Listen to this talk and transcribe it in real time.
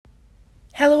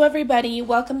Hello, everybody.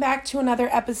 Welcome back to another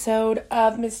episode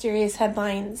of Mysterious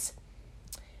Headlines.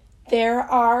 There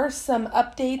are some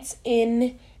updates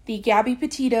in the Gabby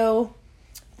Petito,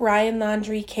 Brian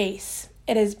Laundrie case.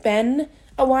 It has been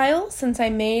a while since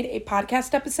I made a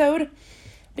podcast episode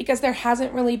because there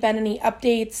hasn't really been any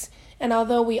updates. And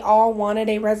although we all wanted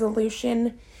a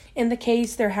resolution in the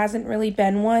case, there hasn't really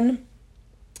been one.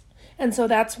 And so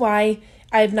that's why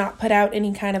I've not put out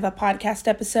any kind of a podcast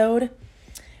episode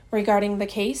regarding the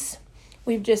case.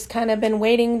 We've just kind of been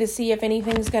waiting to see if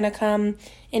anything's going to come,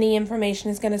 any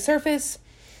information is going to surface,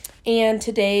 and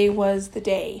today was the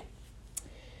day.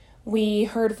 We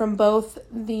heard from both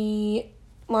the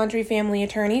Laundrie family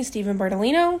attorney, Stephen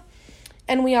Bertolino,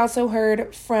 and we also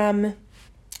heard from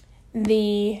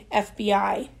the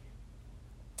FBI.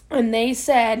 And they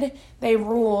said, they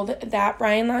ruled that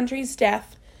Brian Laundrie's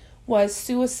death was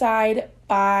suicide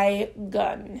by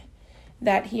gun,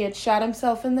 that he had shot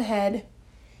himself in the head,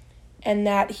 and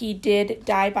that he did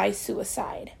die by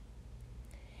suicide.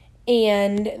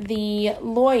 And the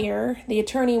lawyer, the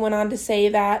attorney, went on to say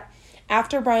that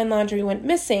after Brian Laundrie went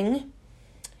missing,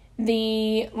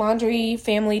 the Laundrie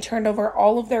family turned over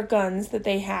all of their guns that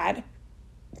they had,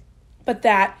 but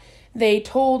that they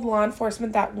told law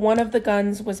enforcement that one of the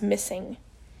guns was missing.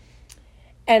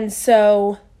 And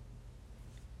so,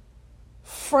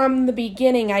 from the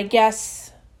beginning, I guess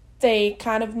they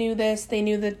kind of knew this. They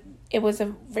knew that it was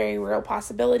a very real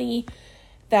possibility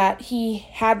that he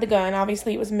had the gun.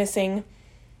 Obviously, it was missing.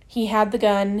 He had the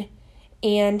gun,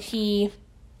 and he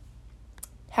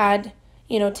had,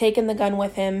 taken the gun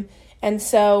with him. And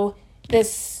so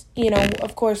this,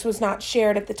 of course, was not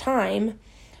shared at the time,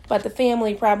 but the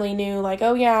family probably knew,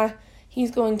 oh yeah,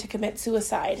 he's going to commit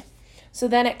suicide. So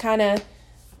then it kind of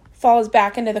falls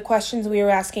back into the questions we were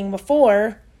asking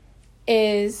before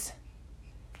is,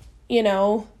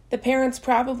 the parents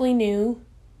probably knew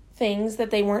things that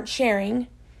they weren't sharing.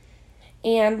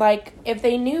 And, if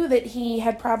they knew that he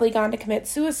had probably gone to commit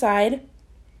suicide,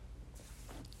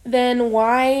 then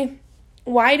why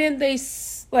didn't they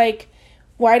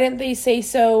say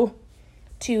so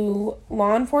to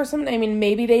law enforcement? I mean,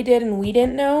 maybe they did and we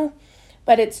didn't know,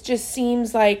 but it just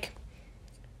seems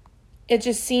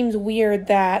weird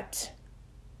that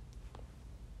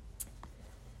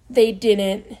they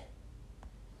didn't,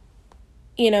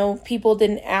 people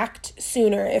didn't act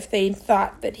sooner if they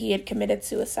thought that he had committed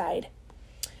suicide.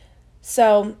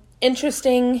 So,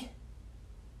 interesting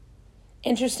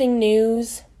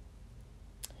news.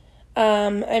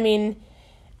 I'd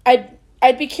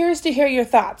be curious to hear your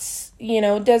thoughts.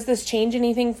 Does this change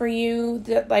anything for you?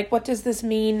 What does this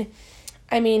mean?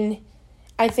 I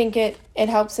think it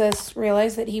helps us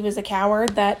realize that he was a coward,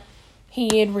 that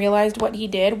he had realized what he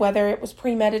did, whether it was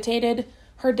premeditated,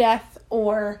 her death,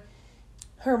 or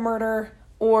her murder,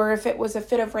 or if it was a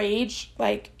fit of rage,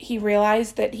 he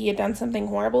realized that he had done something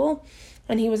horrible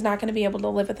and he was not going to be able to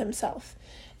live with himself.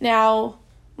 Now,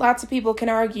 lots of people can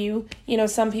argue,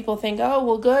 some people think, oh,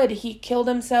 well, good, he killed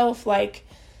himself,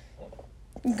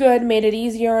 good, made it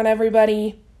easier on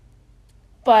everybody.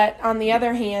 But on the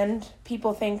other hand,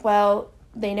 people think, well,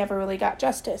 they never really got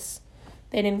justice.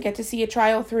 They didn't get to see a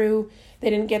trial through. They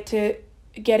didn't get to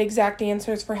get exact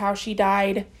answers for how she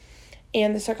died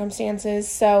and the circumstances.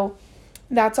 So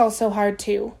that's also hard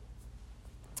too.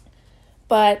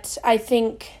 But I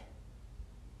think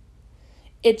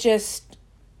it just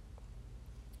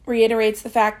reiterates the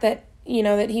fact that,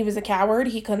 that he was a coward.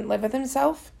 He couldn't live with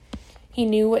himself. He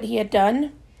knew what he had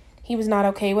done. He was not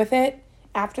okay with it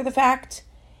after the fact.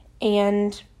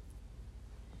 And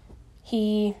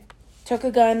he took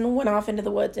a gun, went off into the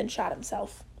woods, and shot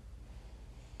himself.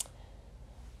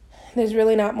 There's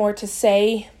really not more to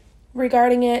say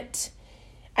regarding it.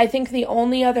 I think the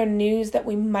only other news that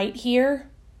we might hear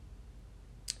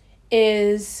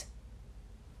is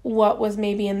what was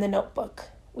maybe in the notebook.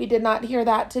 We did not hear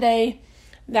that today.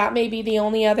 That may be the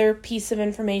only other piece of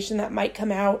information that might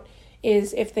come out,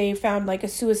 is if they found a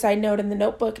suicide note in the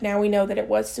notebook. Now we know that it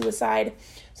was suicide.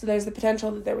 So there's the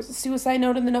potential that there was a suicide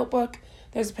note in the notebook.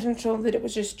 There's the potential that it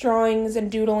was just drawings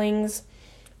and doodlings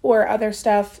or other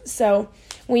stuff. So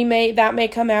that may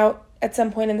come out at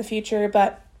some point in the future,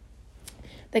 but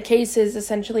the case is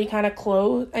essentially kind of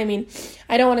closed. I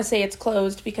don't want to say it's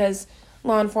closed because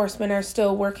law enforcement are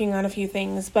still working on a few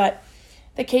things, but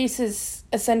the case is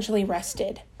essentially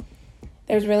rested.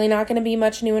 There's really not going to be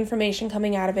much new information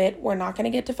coming out of it. We're not going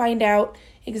to get to find out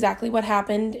exactly what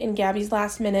happened in Gabby's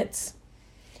last minutes.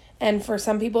 And for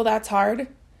some people that's hard,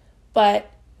 but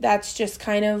that's just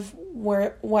kind of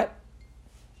what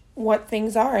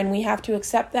things are, and we have to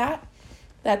accept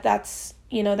that's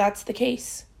the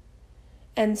case.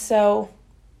 And so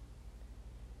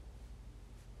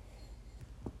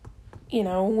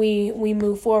we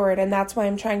move forward. And that's why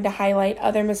I'm trying to highlight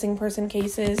other missing person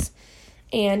cases.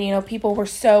 And, people were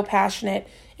so passionate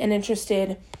and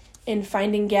interested in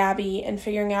finding Gabby and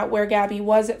figuring out where Gabby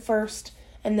was at first,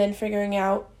 and then figuring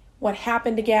out what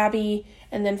happened to Gabby,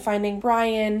 and then finding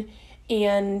Brian.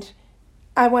 And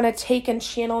I want to take and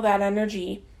channel that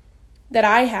energy that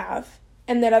I have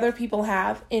and that other people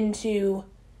have into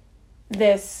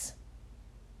this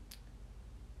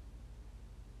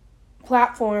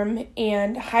platform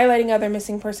and highlighting other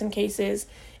missing person cases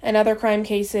and other crime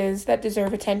cases that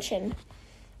deserve attention.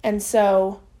 And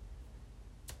so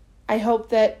I hope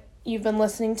that you've been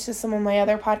listening to some of my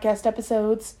other podcast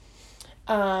episodes.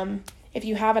 If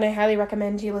you haven't, I highly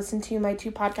recommend you listen to my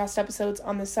 2 podcast episodes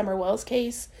on the Summer Wells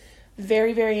case.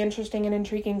 Very, very interesting and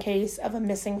intriguing case of a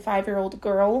missing 5-year-old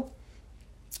girl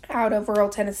out of rural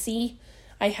Tennessee.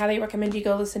 I highly recommend you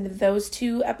go listen to those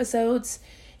 2 episodes.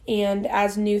 And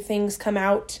as new things come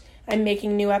out, I'm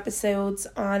making new episodes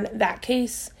on that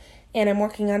case. And I'm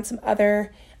working on some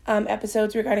other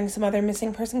episodes regarding some other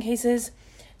missing person cases.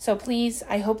 So please,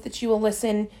 I hope that you will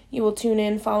listen, you will tune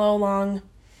in, follow along.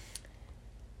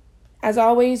 As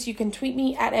always, you can tweet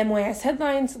me at MYS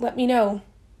Headlines. Let me know,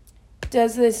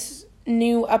 does this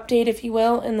new update, if you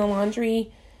will, in the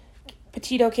Laundrie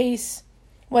Petito case,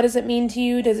 what does it mean to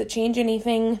you? Does it change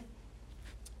anything?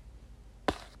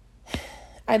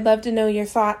 I'd love to know your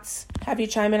thoughts. Have you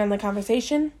chime in on the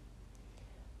conversation.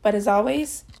 But as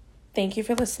always, thank you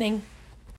for listening.